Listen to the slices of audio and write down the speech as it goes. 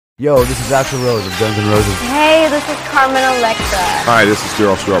Yo, this is Axl Rose of Guns N' Roses. Hey, this is Carmen Electra. Hi, this is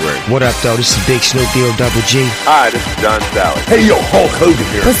Daryl Strawberry. What up, though? This is Big Snoop Deal Double G. Hi, this is John Sally. Hey, yo, Hulk Hogan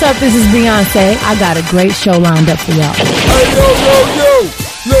here. What's up? This is Beyonce. I got a great show lined up for y'all. Hey, yo.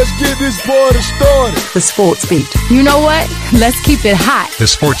 Let's get this party started. The Sports Beat. You know what? Let's keep it hot. The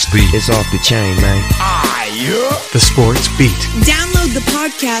Sports Beat. It's off the chain, man. Yeah. The Sports Beat. Download the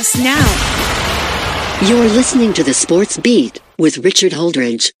podcast now. You're listening to The Sports Beat with Richard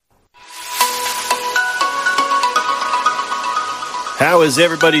Holdridge. How is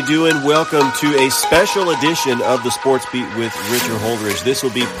everybody doing? Welcome to a special edition of the Sports Beat with Richard Holdridge. This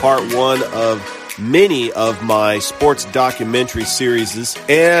will be part one of many of my sports documentary series.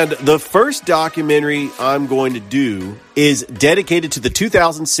 And the first documentary I'm going to do is dedicated to the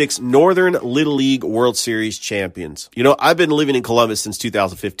 2006 Northern Little League World Series champions. You know, I've been living in Columbus since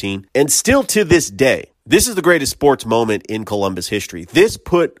 2015, and still to this day, this is the greatest sports moment in Columbus history. This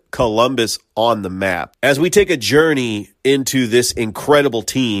put Columbus on the map. As we take a journey into this incredible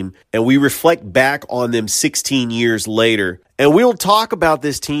team and we reflect back on them 16 years later, and we'll talk about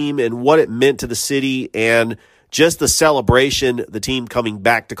this team and what it meant to the city and just the celebration, the team coming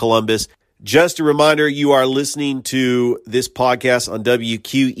back to Columbus. Just a reminder, you are listening to this podcast on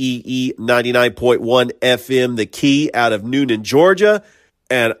WQEE 99.1 FM, The Key out of Noonan, Georgia.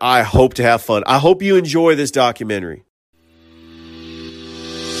 And I hope to have fun. I hope you enjoy this documentary.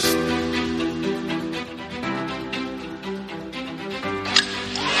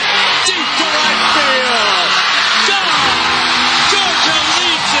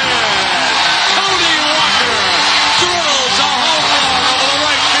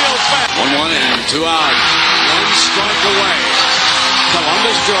 Two out, one strike away.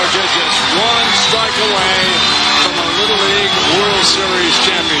 Columbus, Georgia, just one strike away from a Little League World Series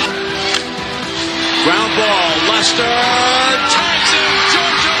champion. Ground ball, Lester tags it,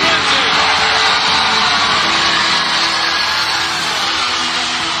 Georgia wins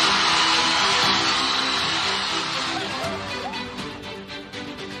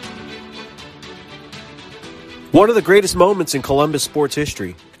it. One of the greatest moments in Columbus sports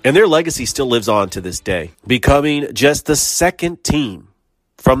history. And their legacy still lives on to this day, becoming just the second team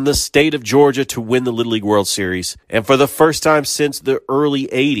from the state of Georgia to win the Little League World Series. And for the first time since the early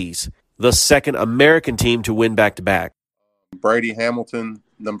 80s, the second American team to win back-to-back. Brady Hamilton,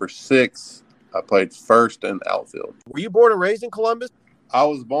 number 6. I played first and outfield. Were you born and raised in Columbus? I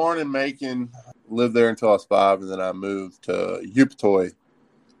was born in Macon, lived there until I was 5, and then I moved to Upatoy,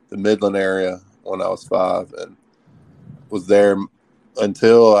 the Midland area, when I was 5, and was there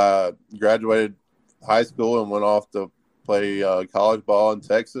until I graduated high school and went off to play college ball in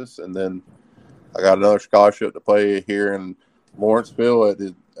Texas. And then I got another scholarship to play here in Lawrenceville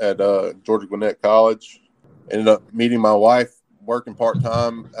at Georgia Gwinnett College. Ended up meeting my wife working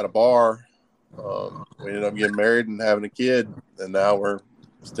part-time at a bar. We ended up getting married and having a kid, and now we're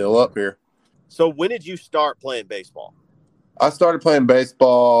still up here. So when did you start playing baseball? I started playing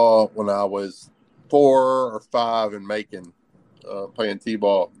baseball when I was 4 or 5 in Macon. Playing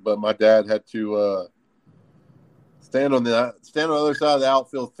t-ball, but my dad had to stand on the other side of the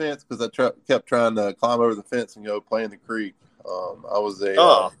outfield fence because I kept trying to climb over the fence and go play in the creek. I was a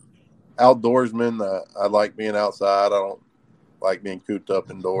outdoorsman. I like being outside. I don't like being cooped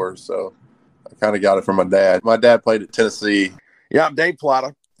up indoors, so I kind of got it from my dad. My dad played at Tennessee. Yeah, I'm Dave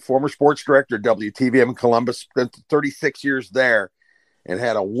Plata, former sports director at WTVM in Columbus, spent 36 years there and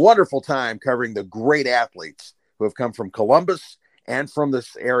had a wonderful time covering the great athletes who have come from Columbus and from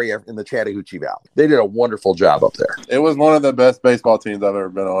this area in the Chattahoochee Valley. They did a wonderful job up there. It was one of the best baseball teams I've ever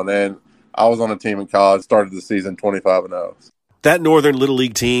been on, and I was on a team in college, started the season 25-0. That Northern Little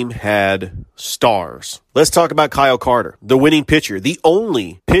League team had stars. Let's talk about Kyle Carter, the winning pitcher, the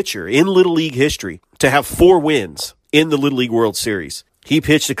only pitcher in Little League history to have 4 wins in the Little League World Series. He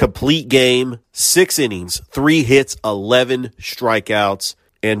pitched a complete game, 6 innings, 3 hits, 11 strikeouts.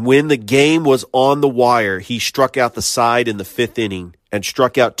 And when the game was on the wire, he struck out the side in the 5th inning and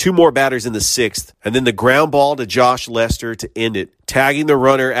struck out 2 more batters in the 6th. And then the ground ball to Josh Lester to end it, tagging the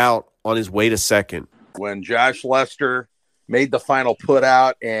runner out on his way to second. When Josh Lester made the final put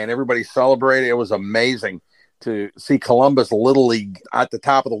out and everybody celebrated, it was amazing to see Columbus Little League at the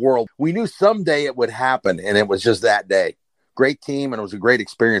top of the world. We knew someday it would happen, and it was just that day. Great team, and it was a great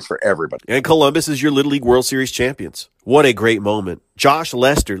experience for everybody. And Columbus is your Little League World Series champions. What a great moment. Josh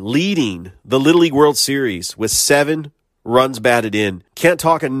Lester leading the Little League World Series with 7 runs batted in. Can't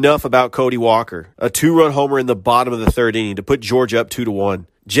talk enough about Cody Walker. A 2-run homer in the bottom of the 3rd inning to put Georgia up 2-1.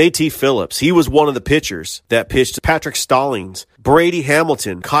 J.T. Phillips, he was one of the pitchers that pitched Patrick Stallings, Brady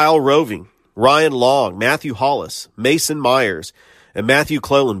Hamilton, Kyle Roving, Ryan Long, Matthew Hollis, Mason Myers, and Matthew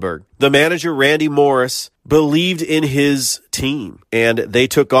Clelenberg. The manager, Randy Morris, believed in his team, and they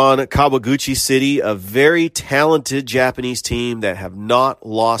took on Kawaguchi City, a very talented Japanese team that have not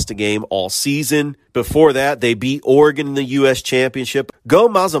lost a game all season. Before that, they beat Oregon in the U.S. Championship. Go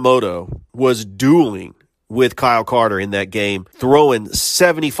Masamoto was dueling with Kyle Carter in that game, throwing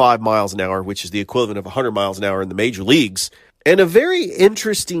 75 miles an hour, which is the equivalent of 100 miles an hour in the major leagues. And a very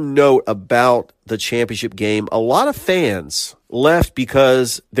interesting note about the championship game, a lot of fans left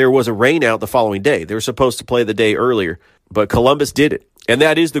because there was a rainout the following day. They were supposed to play the day earlier, but Columbus did it. And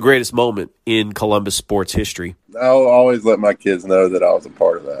that is the greatest moment in Columbus sports history. I'll always let my kids know that I was a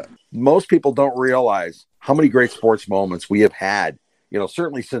part of that. Most people don't realize how many great sports moments we have had. You know,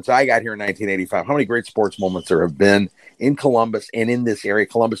 certainly since I got here in 1985, how many great sports moments there have been in Columbus and in this area,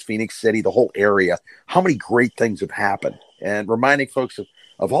 Columbus, Phoenix City, the whole area. How many great things have happened, and reminding folks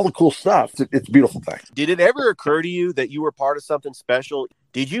of all the cool stuff. It's a beautiful thing. Did it ever occur to you that you were part of something special?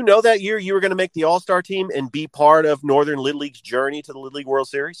 Did you know that year you were going to make the All-Star team and be part of Northern Little League's journey to the Little League World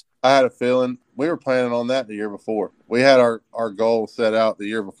Series? I had a feeling we were planning on that the year before. We had our goal set out the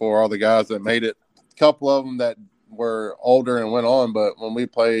year before, all the guys that made it, a couple of them that were older and went on, but when we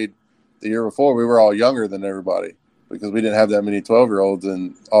played the year before, we were all younger than everybody because we didn't have that many 12-year-olds,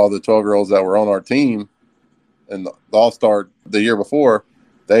 and all the 12-year-olds that were on our team and the All-Star the year before,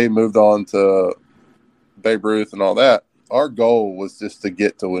 they moved on to Babe Ruth and all that. Our goal was just to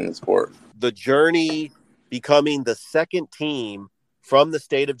get to Williamsport. The journey becoming the second team from the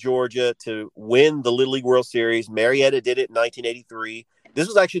state of Georgia to win the Little League World Series. Marietta did it in 1983. This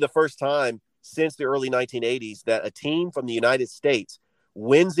was actually the first time since the early 1980s that a team from the United States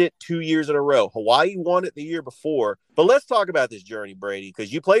wins it 2 years in a row. Hawaii won it the year before. But let's talk about this journey, Brady,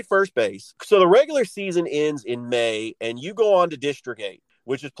 because you played first base. So the regular season ends in May, and you go on to District 8,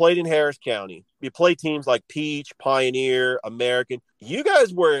 which is played in Harris County. You play teams like Peach, Pioneer, American. You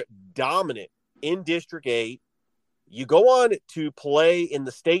guys were dominant in District 8. You go on to play in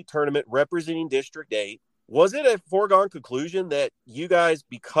the state tournament representing District 8. Was it a foregone conclusion that you guys,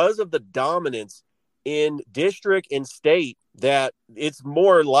 because of the dominance in district and state, that it's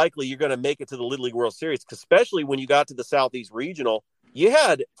more likely you're going to make it to the Little League World Series? Especially when you got to the Southeast Regional, you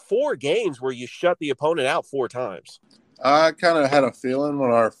had 4 games where you shut the opponent out 4 times. I kind of had a feeling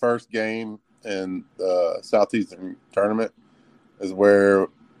when our first game in the Southeastern tournament is where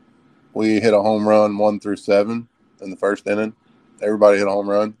we hit a home run 1 through 7 in the first inning. Everybody hit a home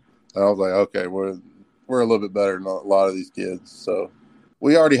run. And I was like, okay, we're a little bit better than a lot of these kids. So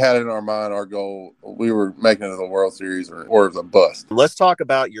we already had it in our mind, our goal. We were making it to the World Series or it was a bust. Let's talk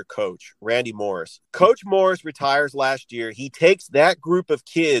about your coach, Randy Morris. Coach Morris retires last year. He takes that group of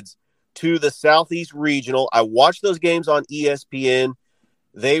kids to the Southeast Regional. I watched those games on ESPN.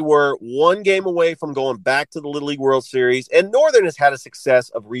 They were 1 game away from going back to the Little League World Series, and Northern has had a success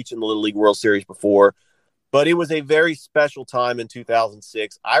of reaching the Little League World Series before, but it was a very special time in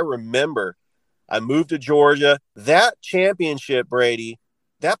 2006. I remember I moved to Georgia. That championship, Brady,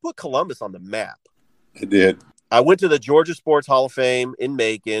 that put Columbus on the map. It did. I went to the Georgia Sports Hall of Fame in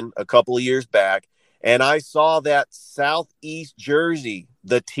Macon a couple of years back, and I saw that Southeast jersey,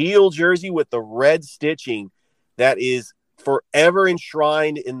 the teal jersey with the red stitching that is forever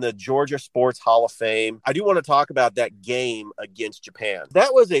enshrined in the Georgia Sports Hall of Fame. I do want to talk about that game against Japan.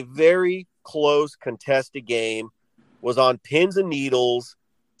 That was a very close, contested game, was on pins and needles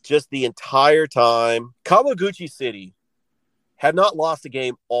just the entire time. Kawaguchi City had not lost a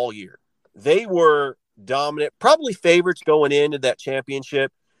game all year. They were dominant, probably favorites going into that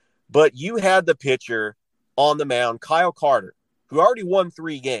championship, but you had the pitcher on the mound, Kyle Carter, who already won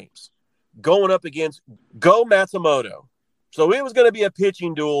 3 games, going up against Go Matsumoto. So it was going to be a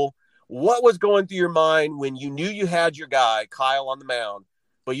pitching duel. What was going through your mind when you knew you had your guy, Kyle, on the mound,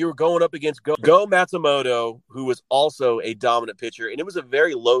 but you were going up against Go Matsumoto, who was also a dominant pitcher, and it was a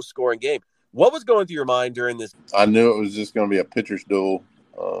very low-scoring game. What was going through your mind during this? I knew it was just going to be a pitcher's duel.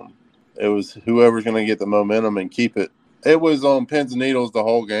 It was whoever's going to get the momentum and keep it. It was on pins and needles the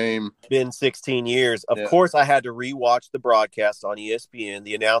whole game. It's been 16 years. Of course, I had to rewatch the broadcast on ESPN.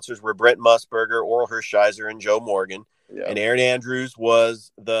 The announcers were Brent Musburger, Oral Hershiser, and Joe Morgan. Yeah. And Erin Andrews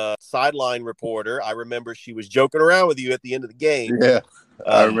was the sideline reporter. I remember she was joking around with you at the end of the game. Yeah,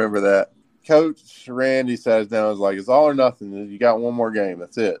 I remember that. Coach Randy sat us down and was like, it's all or nothing. You got 1 more game.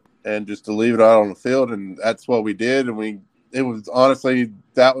 That's it. And just to leave it out on the field, and that's what we did. And it was honestly,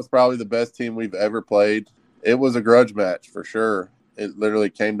 that was probably the best team we've ever played. It was a grudge match for sure. It literally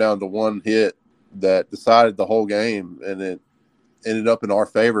came down to 1 hit that decided the whole game, and it ended up in our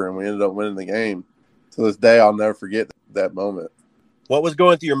favor, and we ended up winning the game. To this day, I'll never forget that moment. What was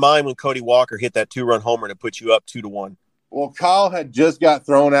going through your mind when Cody Walker hit that 2-run homer to put you up 2-1? Well, Kyle had just got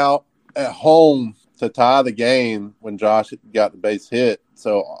thrown out at home to tie the game when Josh got the base hit.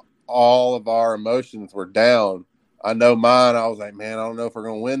 So all of our emotions were down. I know mine. I was like, man, I don't know if we're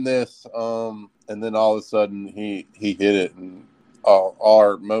going to win this. And then all of a sudden he hit it, and all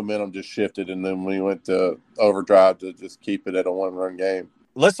our momentum just shifted. And then we went to overdrive to just keep it at a 1-run game.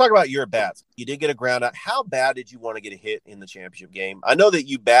 Let's talk about your bats. You did get a ground out. How bad did you want to get a hit in the championship game? I know that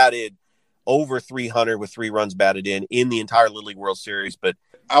you batted over 300 with 3 runs batted in the entire Little League World Series, but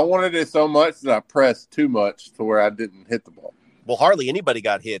I wanted it so much that I pressed too much to where I didn't hit the ball. Well, hardly anybody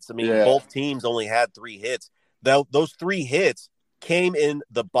got hits. I mean, Both teams only had 3 hits. Those 3 hits came in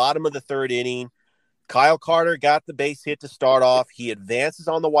the bottom of the 3rd inning. Kyle Carter got the base hit to start off. He advances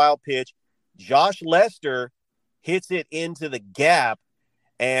on the wild pitch. Josh Lester hits it into the gap.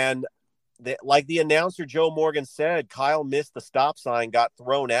 And like the announcer Joe Morgan said, Kyle missed the stop sign, got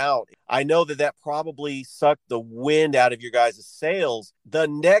thrown out. I know that probably sucked the wind out of your guys' sails. The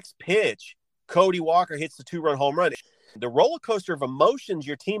next pitch, Cody Walker hits the 2-run home run. The roller coaster of emotions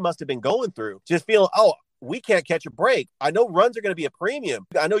your team must have been going through. Just feeling, we can't catch a break. I know runs are going to be a premium.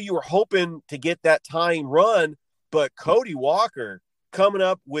 I know you were hoping to get that tying run, but Cody Walker coming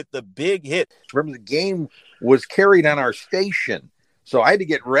up with the big hit. Remember, the game was carried on our station, so I had to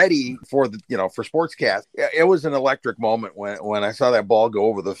get ready for for Sportscast. It was an electric moment when I saw that ball go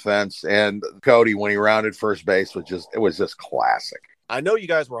over the fence, and Cody, when he rounded first base, was just classic. I know you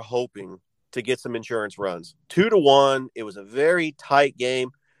guys were hoping to get some insurance runs. 2-1. It was a very tight game.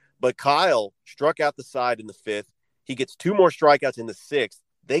 But Kyle struck out the side in the 5th. He gets 2 more strikeouts in the 6th.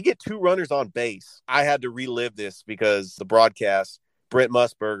 They get 2 runners on base. I had to relive this because the broadcast, Brent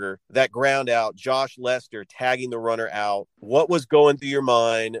Musburger, that ground out, Josh Lester tagging the runner out. What was going through your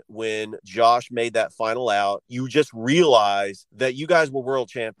mind when Josh made that final out? You just realized that you guys were world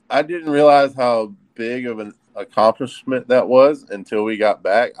champions. I didn't realize how big of an accomplishment that was until we got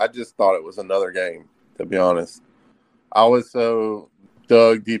back. I just thought it was another game, to be honest. I was so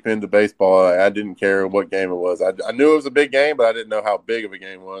dug deep into baseball. I didn't care what game it was. I knew it was a big game, but I didn't know how big of a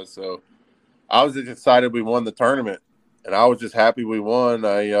game it was. So I was just excited we won the tournament, and I was just happy we won.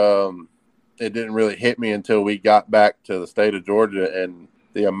 It didn't really hit me until we got back to the state of Georgia, and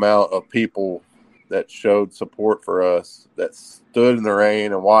the amount of people that showed support for us, that stood in the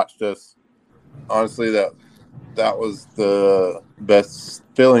rain and watched us. Honestly, that was the best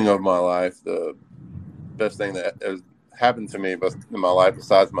feeling of my life, the best thing that has happened to me in my life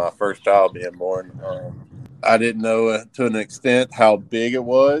besides my first child being born. I didn't know to an extent how big it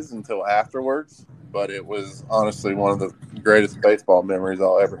was until afterwards, but it was honestly one of the greatest baseball memories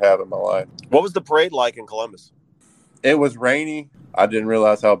I'll ever have in my life. What was the parade like in Columbus? It was rainy. I didn't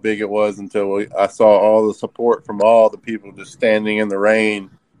realize how big it was until I saw all the support from all the people just standing in the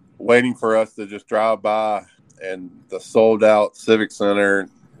rain, waiting for us to just drive by, and the sold-out Civic Center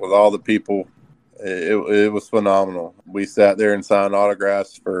with all the people. It was phenomenal. We sat there and signed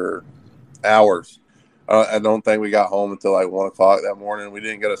autographs for hours. I don't think we got home until like 1 o'clock that morning. We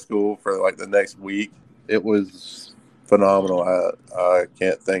didn't go to school for like the next week. It was phenomenal. I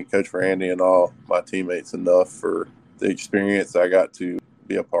can't thank Coach Randy and all my teammates enough for the experience I got to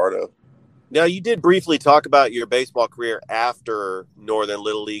be a part of. Now, you did briefly talk about your baseball career after Northern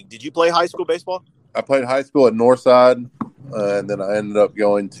Little League. Did you play high school baseball? I played high school at Northside, and then I ended up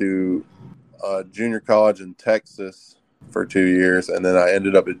going to junior college in Texas for 2 years, and then I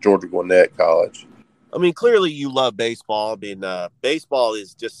ended up at Georgia Gwinnett College. I mean, clearly you love baseball. I mean, baseball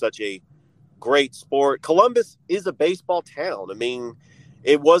is just such a great sport. Columbus is a baseball town. I mean,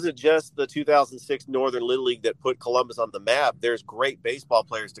 it wasn't just the 2006 Northern Little League that put Columbus on the map. There's great baseball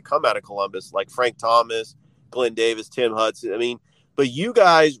players to come out of Columbus, like Frank Thomas, Glenn Davis, Tim Hudson. I mean, but you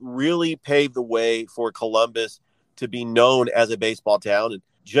guys really paved the way for Columbus to be known as a baseball town. And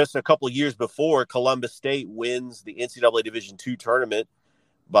just a couple of years before, Columbus State wins the NCAA Division II tournament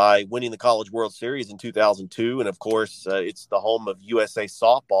by winning the College World Series in 2002. And, of course, it's the home of USA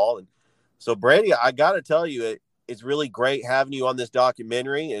softball. And so, Brady, I got to tell you, it's really great having you on this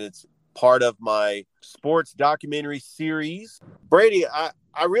documentary, and it's part of my sports documentary series. Brady, I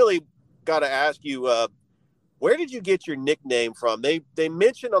really got to ask you, where did you get your nickname from? They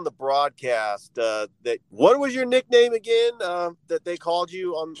mentioned on the broadcast that what was your nickname again that they called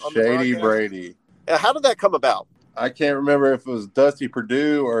you on the broadcast? Shady Brady. How did that come about? I can't remember if it was Dusty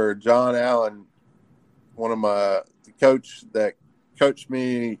Perdue or John Allen, one of the coach that coached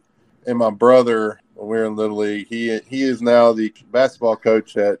me and my brother when we were in Little League. He is now the basketball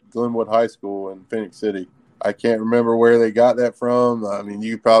coach at Glenwood High School in Phoenix City. I can't remember where they got that from. I mean,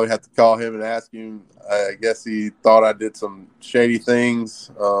 you probably have to call him and ask him. I guess he thought I did some shady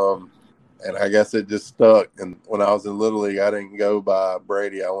things. And I guess it just stuck. And when I was in Little League, I didn't go by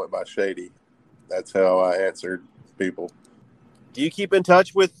Brady. I went by Shady. That's how I answered people. Do you keep in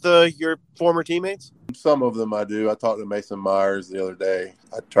touch with your former teammates? Some of them I do. I talked to Mason Myers the other day.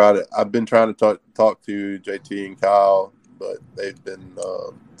 I've been trying to talk to JT and Kyle, but they've been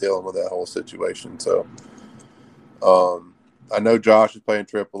dealing with that whole situation. So I know Josh is playing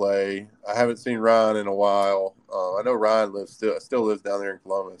AAA. I haven't seen Ryan in a while. I know Ryan still lives down there in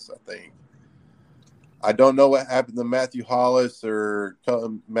Columbus, I think. I don't know what happened to Matthew Hollis or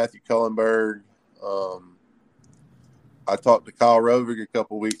Matthew Cullenberg. I talked to Kyle Rovig a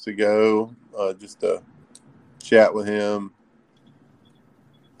couple weeks ago just to chat with him.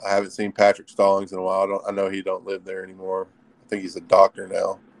 I haven't seen Patrick Stallings in a while. I know he don't live there anymore. I think he's a doctor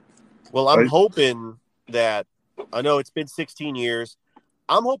now. Well, I'm hoping that – I know it's been 16 years.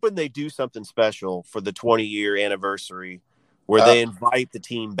 I'm hoping they do something special for the 20-year anniversary where they invite the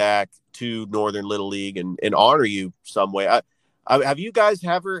team back to Northern Little League and honor you some way. Have you guys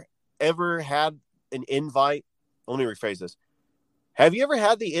ever had an invite? Let me rephrase this. Have you ever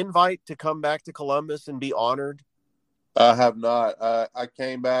had the invite to come back to Columbus and be honored? I have not. I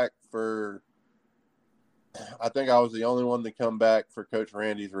came back for – I think I was the only one to come back for Coach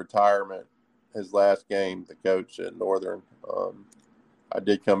Randy's retirement, his last game, the coach at Northern. I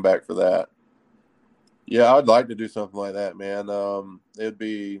did come back for that. Yeah, I'd like to do something like that, man. It'd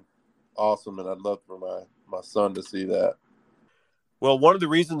be awesome, and I'd love for my son to see that. Well, one of the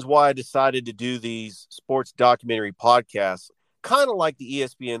reasons why I decided to do these sports documentary podcasts, kind of like the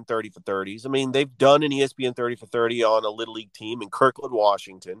ESPN 30 for 30s. I mean, they've done an ESPN 30 for 30 on a Little League team in Kirkland,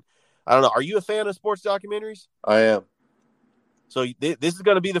 Washington. I don't know. Are you a fan of sports documentaries? I am. So this is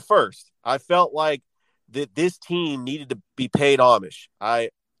going to be the first. I felt like that this team needed to be paid homage. I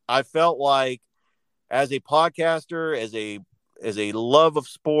felt like as a podcaster, as a love of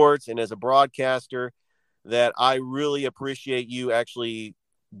sports, and as a broadcaster, that I really appreciate you actually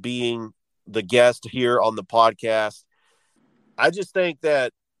being the guest here on the podcast. I just think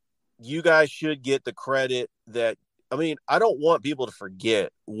that you guys should get the credit that, I mean, I don't want people to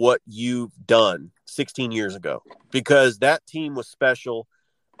forget what you've done 16 years ago, because that team was special.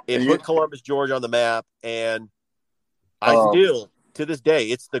 It put Columbus, Georgia on the map, and I still, to this day,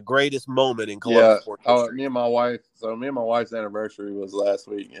 it's the greatest moment in Columbus sports history. Me and my wife's anniversary was last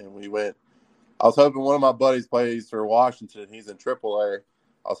week, and we went. I was hoping one of my buddies plays for Washington. He's in AAA.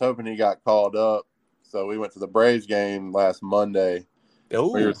 I was hoping he got called up. So we went to the Braves game last Monday.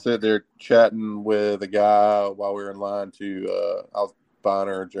 Ooh. We were sitting there chatting with a guy while we were in line I was buying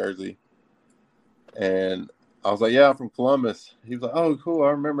her a jersey. And I was like, yeah, I'm from Columbus. He was like, oh, cool. I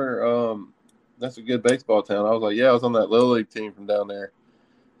remember that's a good baseball town. I was like, yeah, I was on that Little League team from down there.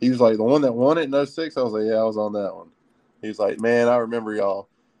 He was like, the one that won it in 06? I was like, yeah, I was on that one. He was like, man, I remember y'all.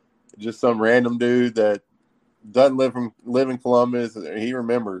 Just some random dude that doesn't live in Columbus. He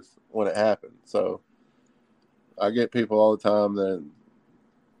remembers when it happened. So I get people all the time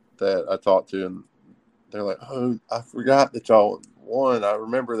that I talk to, and they're like, "Oh, I forgot that y'all won. I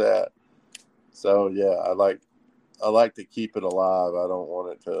remember that." So yeah, I like to keep it alive. I don't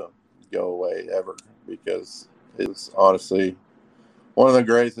want it to go away ever, because it's honestly one of the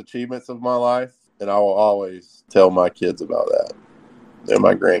greatest achievements of my life, and I will always tell my kids about that. And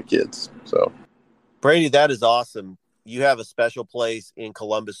my grandkids. So, Brady, that is awesome. You have a special place in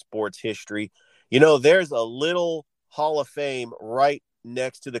Columbus sports history. You know, there's a little Hall of Fame right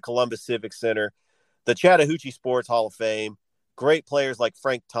next to the Columbus Civic Center, the Chattahoochee Sports Hall of Fame. Great players like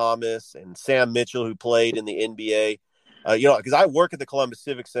Frank Thomas and Sam Mitchell, who played in the NBA. Because I work at the Columbus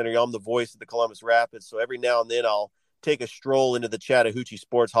Civic Center. I'm the voice of the Columbus Rapids. So every now and then I'll take a stroll into the Chattahoochee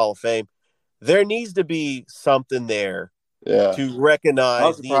Sports Hall of Fame. There needs to be something there. Yeah, to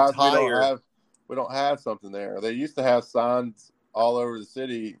recognize the entire. We don't have something there. They used to have signs all over the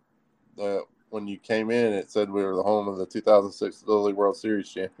city that when you came in, it said we were the home of the 2006 Little League World Series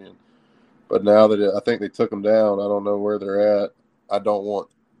champion. But now that I think they took them down, I don't know where they're at. I don't want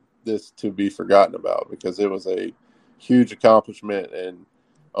this to be forgotten about, because it was a huge accomplishment, and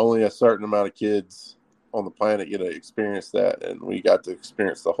only a certain amount of kids on the planet get to experience that, and we got to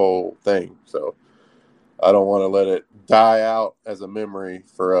experience the whole thing. So I don't want to let it die out as a memory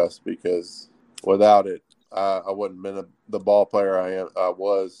for us, because without it, I wouldn't have been the ball player I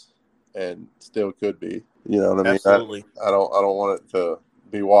was and still could be. You know what I mean? Absolutely. I don't want it to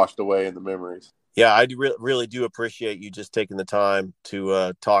be washed away in the memories. Yeah, I really do appreciate you just taking the time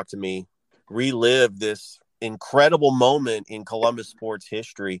to talk to me, relive this incredible moment in Columbus sports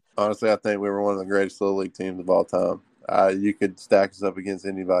history. Honestly, I think we were one of the greatest Little League teams of all time. You could stack us up against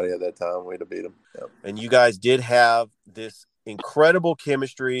anybody at that time. We'd have beat them. Yep. And you guys did have this incredible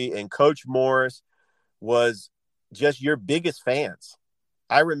chemistry, and Coach Morris was just your biggest fans.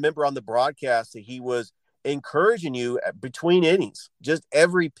 I remember on the broadcast that he was encouraging you between innings, just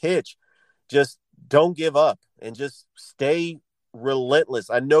every pitch, just don't give up and just stay relentless.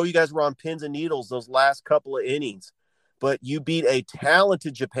 I know you guys were on pins and needles those last couple of innings, but you beat a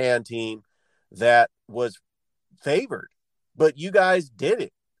talented Japan team that was favored, but you guys did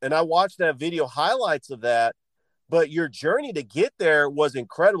it. And I watched that video highlights of that, but your journey to get there was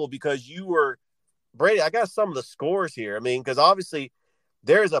incredible because you were, Brady, I got some of the scores here. I mean, because obviously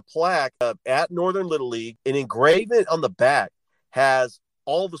there's a plaque at Northern Little League, and engraved on the back has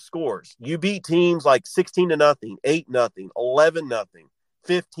all the scores. You beat teams like 16-0, 8-0, 11-0,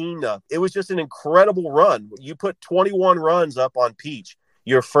 15-0. It was just an incredible run. You put 21 runs up on Peach,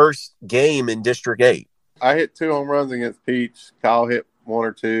 your first game in District 8. I hit 2 home runs against Peach. Kyle hit 1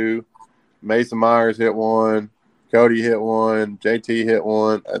 or 2. Mason Myers hit 1. Cody hit 1. JT hit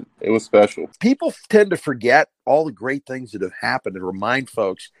 1. And it was special. People tend to forget all the great things that have happened and remind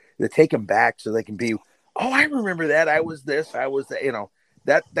folks to take them back so they can be, oh, I remember that. I was this. I was that. You know,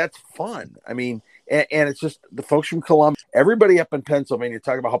 that's fun. I mean, and it's just the folks from Columbus, everybody up in Pennsylvania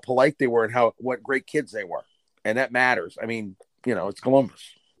talking about how polite they were and what great kids they were. And that matters. I mean, you know, it's Columbus.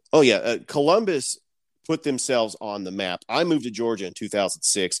 Oh, yeah. Columbus put themselves on the map. I moved to Georgia in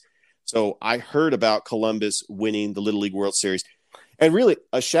 2006. So I heard about Columbus winning the Little League World Series. And really,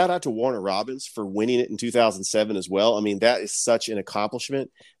 a shout out to Warner Robins for winning it in 2007 as well. I mean, that is such an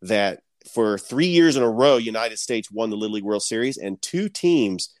accomplishment that for 3 years in a row, United States won the Little League World Series, and 2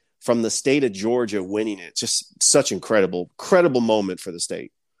 teams from the state of Georgia winning it. Just such incredible moment for the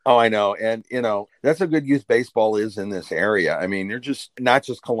state. Oh, I know. And, you know, that's how good youth baseball is in this area. I mean, they're just not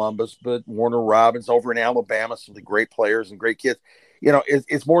just Columbus, but Warner Robins over in Alabama, some of the great players and great kids. You know,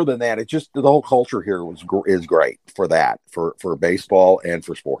 it's more than that. It's just the whole culture here is great for that, for baseball and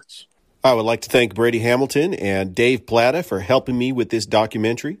for sports. I would like to thank Brady Hamilton and Dave Plata for helping me with this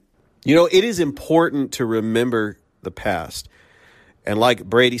documentary. You know, it is important to remember the past. And like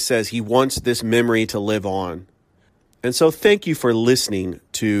Brady says, he wants this memory to live on. And so thank you for listening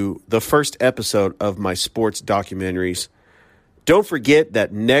to the first episode of my sports documentaries. Don't forget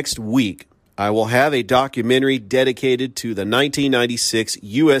that next week, I will have a documentary dedicated to the 1996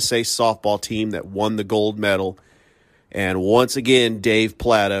 USA softball team that won the gold medal. And once again, Dave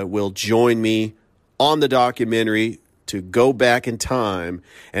Plata will join me on the documentary to go back in time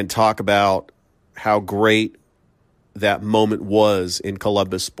and talk about how great that moment was in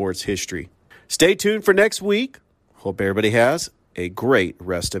Columbus sports history. Stay tuned for next week. Hope everybody has a great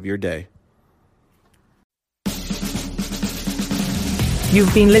rest of your day.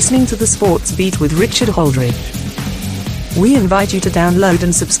 You've been listening to The Sports Beat with Richard Holdridge. We invite you to download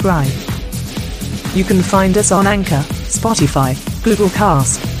and subscribe. You can find us on Anchor, Spotify, Google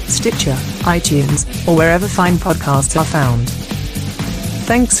Cast, Stitcher, iTunes, or wherever fine podcasts are found.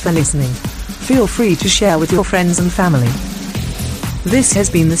 Thanks for listening. Feel free to share with your friends and family. This has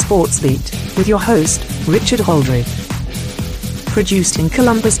been The Sports Beat, with your host, Richard Holdridge. Produced in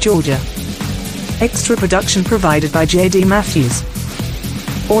Columbus, Georgia. Extra production provided by J.D. Matthews.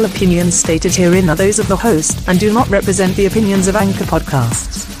 All opinions stated herein are those of the host and do not represent the opinions of Anchor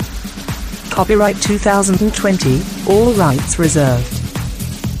Podcasts. Copyright 2020, all rights reserved.